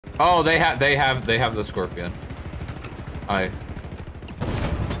Oh, they have the Scorpion.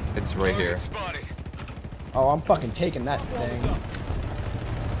 It's right here. Oh, I'm fucking taking that thing.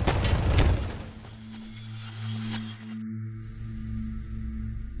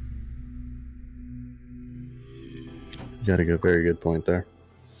 You got a good, very good point there.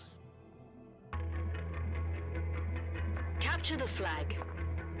 Capture the flag.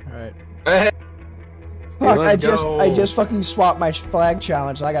 All right. Hey, Fuck! I let's just fucking swapped my flag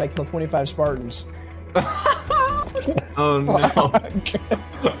challenge. And I gotta kill 25 Spartans. Oh no.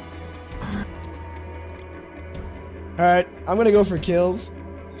 Alright, I'm gonna go for kills.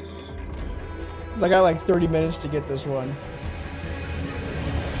 Cause I got like 30 minutes to get this one.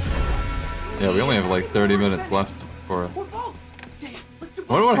 Yeah, we only have like 30 minutes left for. I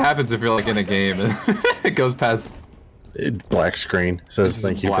wonder what happens if you're like in a game and it goes past. Black screen says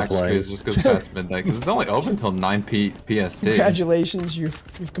thank you for playing. It just goes past midnight because it's only open till 9 PST. Congratulations,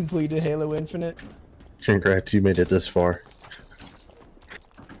 you've completed Halo Infinite. Congrats, you made it this far.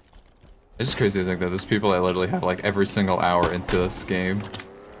 It's just crazy to think that there's people that literally have like every single hour into this game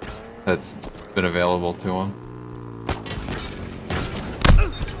that's been available to them.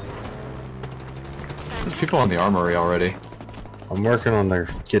 There's people in the armory already. I'm working on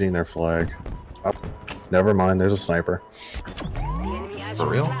getting their flag. Oh, never mind, there's a sniper. For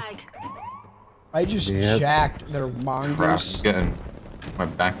real? I just jacked their Crap, mongoose. I'm getting my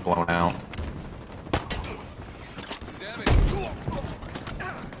back blown out.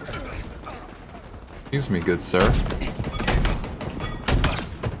 Excuse me, good sir.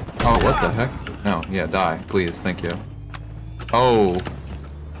 Oh, what the heck? No, yeah, die, please, thank you. Oh.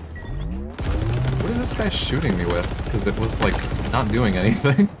 What is this guy shooting me with? Because it was, like, not doing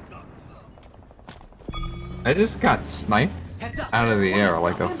anything. I just got sniped out of the air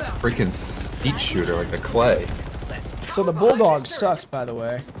like a freaking skeet shooter, like a clay. So the Bulldog sucks, by the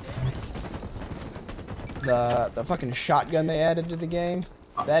way. The fucking shotgun they added to the game.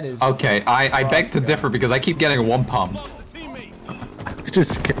 That is okay. I beg to differ because I keep getting one pump. I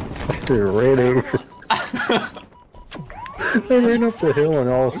just got fucking ran over. I ran up the hill and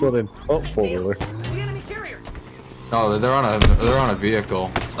all of a sudden, oh, four-wheeler. Oh, they're on a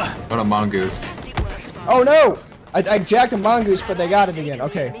vehicle, on a mongoose. Oh no! I jacked a mongoose, but they got it again.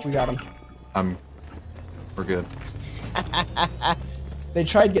 Okay, we got him. We're good. They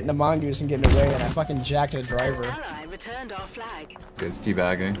tried getting the mongoose and getting away, and I fucking jacked a driver. Ally returned our flag. It's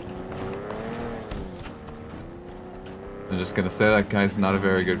teabagging. I'm just gonna say that guy's not a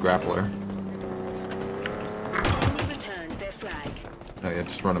very good grappler. Enemy returns their flag. Oh yeah,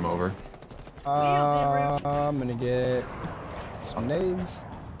 just run him over. I'm gonna get some nades.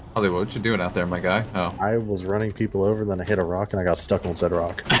 Hollywood, what you doing out there, my guy? Oh. I was running people over, then I hit a rock and I got stuck on said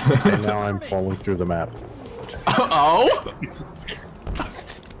rock. And now I'm falling through the map. Oh!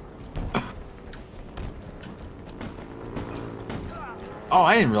 Oh,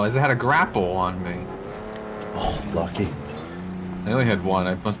 I didn't realize I had a grapple on me. Oh, lucky. I only had one.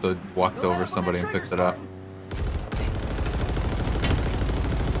 I must have walked over somebody and picked it up.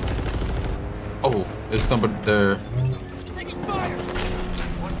 Oh, there's somebody there.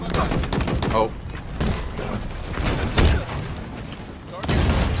 Oh.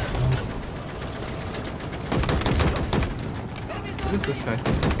 What is this guy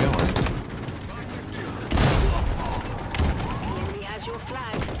think he's going? The enemy has your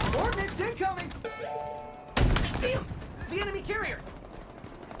flag. Ordnance incoming! See him! The enemy carrier!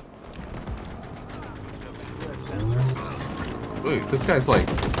 Wait, this guy's like...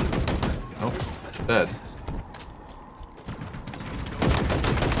 Oh, dead.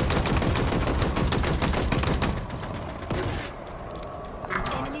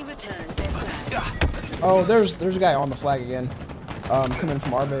 Enemy returns their flag. Oh, there's a guy on the flag again. Coming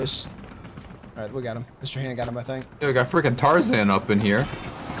from our base. Alright, we got him. Mr. Hand got him, I think. Yeah, we got freaking Tarzan up in here.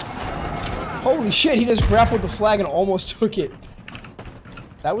 Holy shit, he just grappled the flag and almost took it.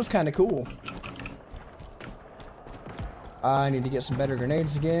 That was kind of cool. I need to get some better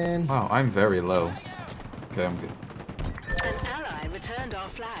grenades again. Wow, I'm very low. Okay, I'm good. An ally returned our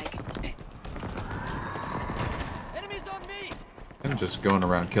flag. Enemies on me! I'm just going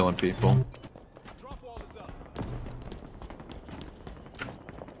around killing people. Drop wall is up.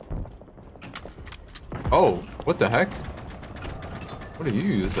 Oh, what the heck? What are you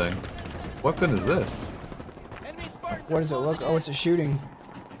using? What weapon is this? Enemy Spartans What does it look? Oh, it's a shooting.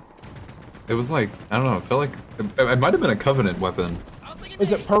 It was like, I don't know, it felt like... It might have been a Covenant weapon.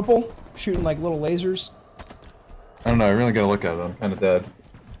 Is it purple? Shooting like little lasers? I don't know, I really gotta look at it, I'm kinda dead.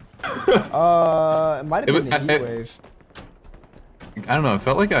 It might have been the heat it- wave. I don't know, it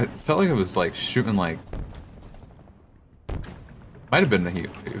felt like it was like shooting like... Might have been the heat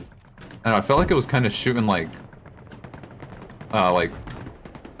wave. I don't know, I felt like it was kind of shooting like, I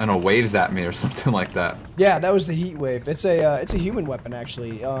don't know, waves at me or something like that. Yeah, that was the heat wave. It's a human weapon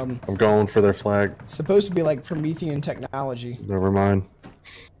actually. I'm going for their flag. It's supposed to be like Promethean technology. Never mind.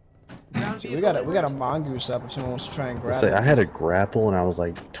 So we got a mongoose up if someone wants to try and grab Say, it. I had a grapple and I was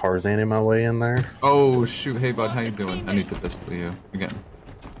like Tarzaning my way in there. Oh shoot, hey bud, how you doing? I need to pistol you again.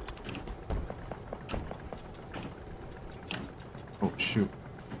 Oh shoot.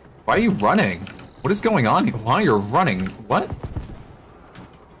 Why are you running? What is going on here? Why you're running? What?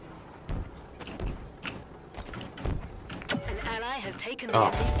 An ally has taken the Oh.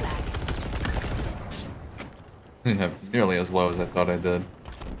 enemy flag. I didn't have nearly as low as I thought I did.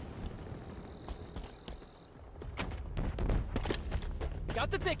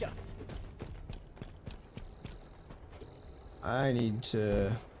 Got the pickup. I need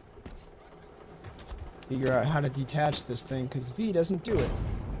to figure out how to detach this thing because V doesn't do it.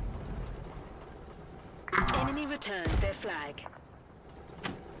 Enemy returns their flag.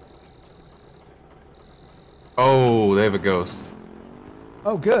 Oh, they have a ghost.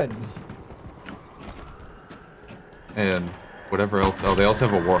 Oh, good. And whatever else. Oh, they also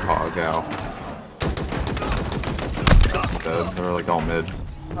have a warthog now. They're like all mid.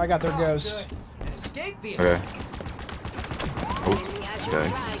 I got their ghost. An escape vehicle. Okay. Oh, Enemy has your okay,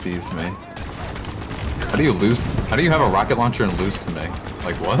 flag. sees me. How do you lose? How do you have a rocket launcher and lose to me?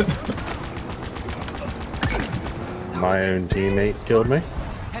 Like what? My own teammate killed me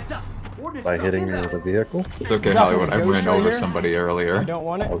Heads up. Ordnance by drop hitting me inbound. with a vehicle. It's okay, Drop Hollywood. the I ghost ran right over here? somebody I earlier. don't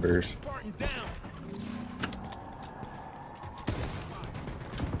want it. Augers. Spartan down.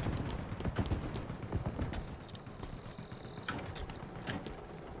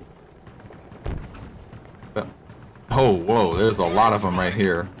 Oh, whoa! There's a lot of them right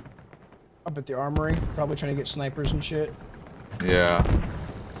here. Up at the armory, probably trying to get snipers and shit. Yeah.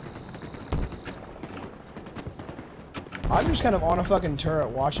 I'm just kind of on a fucking turret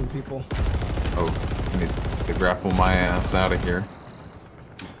watching people. Oh, I need to grapple my ass out of here.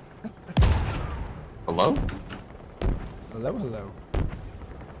 Hello? Hello, hello.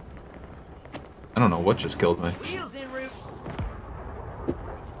 I don't know what just killed me. Wheels en route.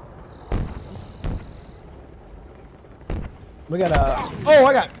 We got a. Oh,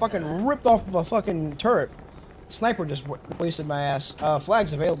 I got fucking ripped off of a fucking turret. Sniper just wasted my ass.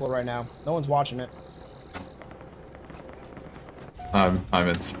 Flag's available right now. No one's watching it. I'm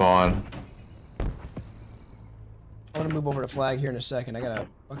in spawn. I'm gonna move over to flag here in a second. I gotta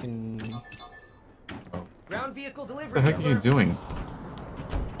fucking. Ground vehicle What delivery. the heck are you doing?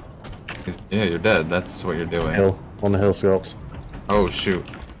 Yeah, you're dead. That's what you're doing. Hill. On the hill scopes. Oh shoot.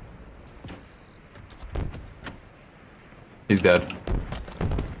 He's dead.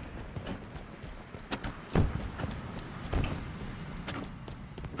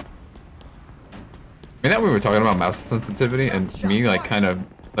 I mean, that we were talking about mouse sensitivity and me like kind of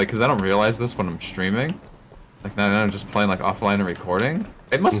like because I don't realize this when I'm streaming. Like now I'm just playing like offline and recording.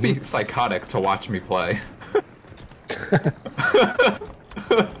 It must be psychotic to watch me play.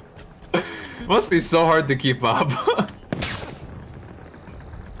 Must be so hard to keep up.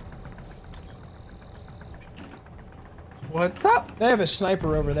 What's up? They have a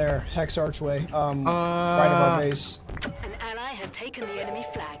sniper over there, Hex Archway. Right of our base. An ally has taken the enemy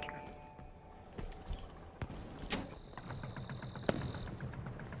flag.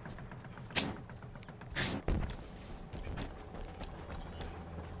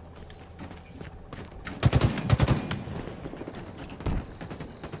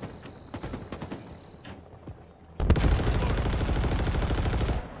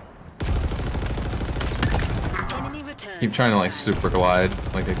 Enemy returns. Keep trying to like super glide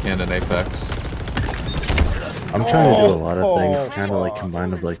like I can in Apex. I'm trying to do a lot of Oh, things, kind of like fuck.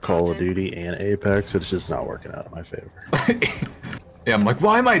 combined with like Call of Duty and Apex. It's just not working out in my favor. Yeah, I'm like,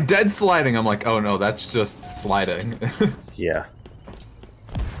 why am I dead sliding? I'm like, oh no, that's just sliding. Yeah.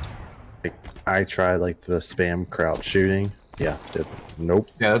 Like, I tried like the spam crouch shooting. Yeah, nope.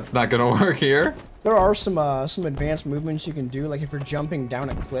 Yeah, that's not gonna work here. There are some advanced movements you can do, like if you're jumping down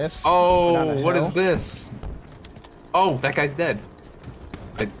a cliff. or down Oh, a what is hill. this? Oh, that guy's dead.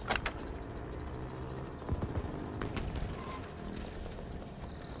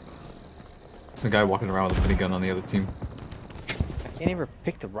 There's a guy walking around with a minigun on the other team. I can't even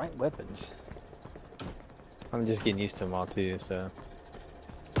pick the right weapons. I'm just getting used to them all too, so.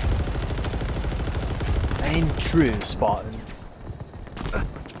 And true spotting.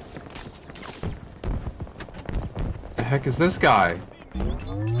 The heck is this guy?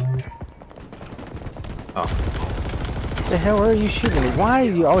 Oh, The hell are you shooting? Why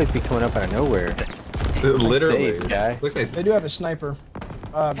do you always be coming up out of nowhere? Literally. save, guy. Look at They do have a sniper.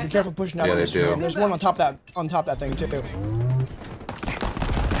 Be careful pushing out Yeah, on they this do. stream. There's one on top of that thing too.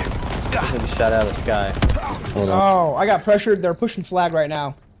 Maybe shot out of the sky. Hold on. Oh, I got pressured. They're pushing flag right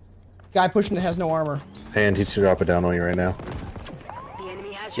now. Guy pushing it has no armor. And he's dropping down on you right now. The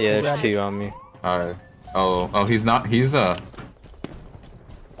enemy has your Yeah, flag. there's 2 on me. Alright. Oh, he's not. He's Oh!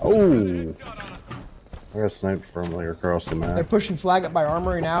 I got sniped from like across the They're map. pushing flag up by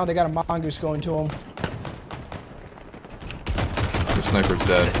armory now. They got a mongoose going to them. Your sniper's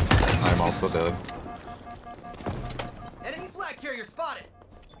dead. I'm also dead. Enemy flag carrier spotted.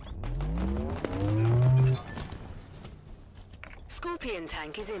 Scorpion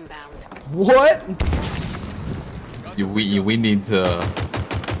tank is inbound. What? We need to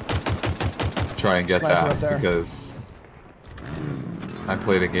try and get Sniper up that there. because I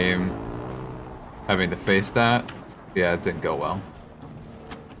played a game having to face that. Yeah, it didn't go well.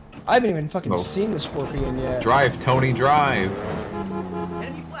 I haven't even fucking No. seen the scorpion yet. Drive, Tony, drive.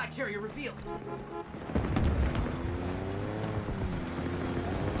 Enemy flag carrier revealed.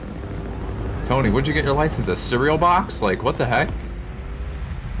 Tony, where'd you get your license? A cereal box? Like, what the heck?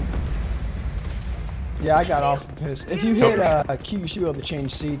 Yeah, I got off of his. If you hit Q, you should be able to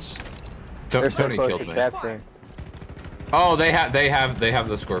change seats. They're so Tony close killed to me. that thing. Oh, they have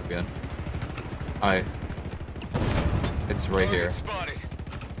the scorpion. It's right here.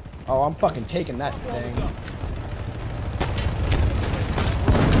 Oh, I'm fucking taking that thing.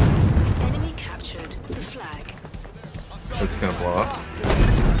 Enemy captured the flag. It's gonna blow up.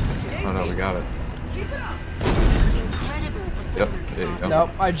 Oh no, we got it. Keep it up. Incredible Yep, performance. there you go. Nope,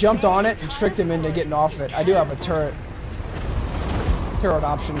 I jumped on it and tricked him into getting off it. I do have a turret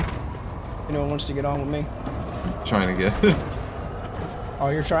option. Anyone wants to get on with me? Trying to get. Oh,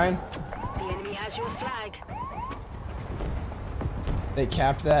 you're trying? The enemy has your flag. They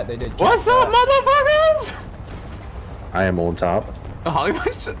capped that. They did. Cap What's that. up, motherfuckers? I am on top. The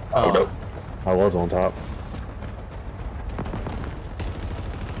Hollywood shit. Oh no. I was on top.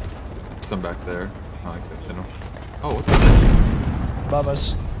 Some back there. I like that. You know. Oh, what the heck? Above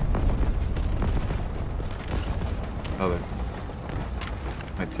us. Oh,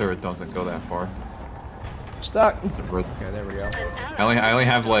 my turret doesn't go that far. Stuck. It's a bridge. Okay, there we go. An I only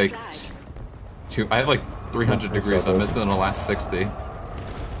have like flag. I have like 300 That's degrees. I'm close. missing the last 60. All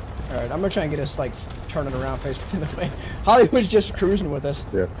right, I'm gonna try and get us like turning around facing the way. Hollywood's just cruising with us.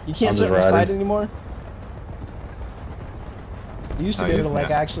 Yeah, You can't I'm sit on the just side riding. anymore. You used to Oh, be able to using like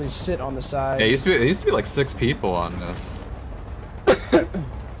that. actually sit on the side. Yeah, it used to be like 6 people on this.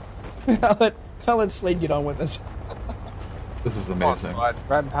 I'll let Slade get on with us. This is Come on, amazing. squad.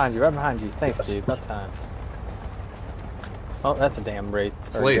 Right behind you, right behind you. Thanks, dude. About time. Oh, that's a damn wraith. Or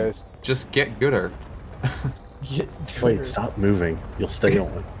a Slade, ghost. just get gooder. Get Slade, gooder. stop moving. You'll stay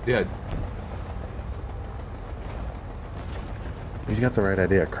on. Yeah, He's got the right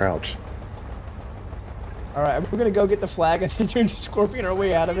idea. Crouch. All right, we're gonna go get the flag and then turn to Scorpion our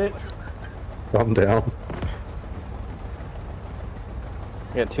way out of it. I'm down.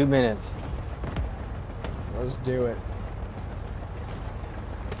 We got 2 minutes. Let's do it.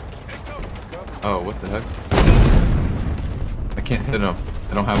 oh, what the heck? I can't hit him.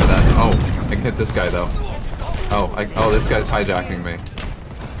 I don't have that. Oh, I can hit this guy though. Oh, this guy's hijacking me.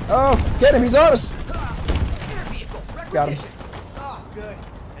 Oh, get him! He's on us. Air vehicle. Got him. Requisition. Oh, good.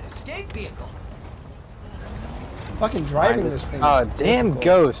 An escape vehicle. Fucking driving this thing. Oh, is damn difficult.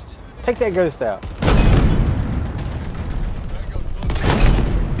 ghost. Take that ghost out.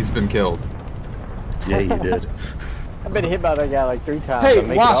 He's been killed. Yeah, you did. I've been hit by that guy like 3 times. Hey, I'm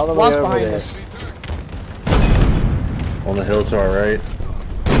making it all the way wasp over behind there. us. On the hill to our right.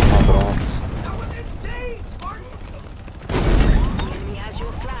 Pop it off. That was insane, Spartan. The enemy has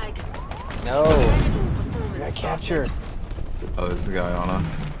your flag. No. Incredible I performance. got captured. Oh, there's a guy on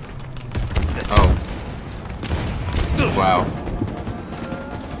us. Oh. Wow.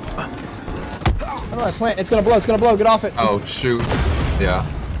 How do I plant? It's gonna blow. It's gonna blow. Get off it. Oh, shoot. Yeah.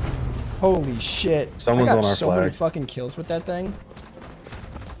 Holy shit. Someone's I got on our so many flag. fucking kills with that thing.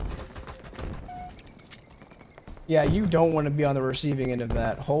 Yeah, you don't want to be on the receiving end of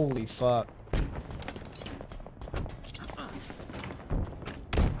that. Holy fuck.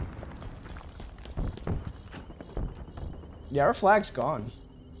 Yeah, our flag's gone.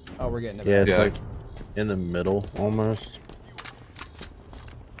 Oh, we're getting it Yeah, back. it's Yeah. like in the middle almost.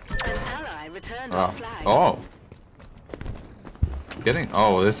 An ally returned our Oh. flag. Oh.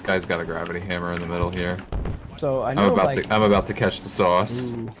 Oh, this guy's got a gravity hammer in the middle here. So I know, like, I'm about to catch the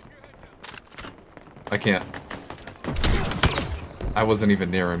sauce. ooh, I can't. I wasn't even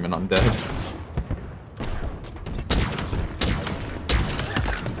near him and I'm dead.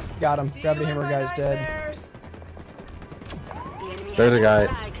 Got him. Gravity hammer guy's dead. The enemy There's has a your guy.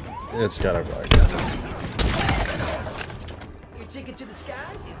 flag. It's got a flag. Your ticket to the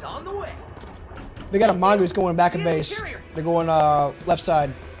skies is on the way. They got a mongoose going back at base. They're going left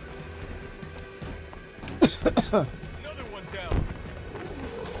side. Another one down.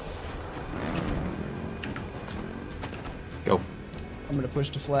 Go. I'm gonna push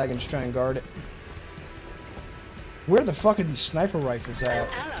the flag and just try and guard it. Where the fuck are these sniper rifles at?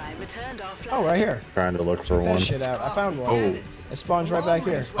 Ally returned our flag. Oh, right here. Trying to look for That one. shit out. I found one. Oh. It spawns right back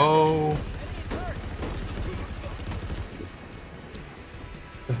here. Oh. What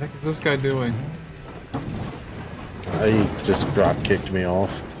the heck is this guy doing? He just drop kicked me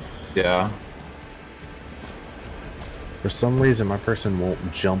off. Yeah. For some reason, my person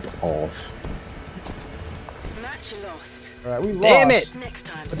won't jump off. Match lost. Alright, we lost. Damn it! Next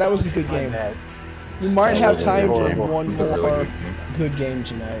time. But that was a good My game. bad. We might That have was a time good for game. one It's a really more good game. good game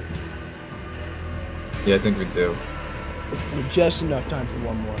tonight. Yeah, I think we do. Just enough time for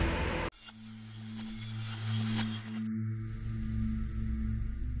one more.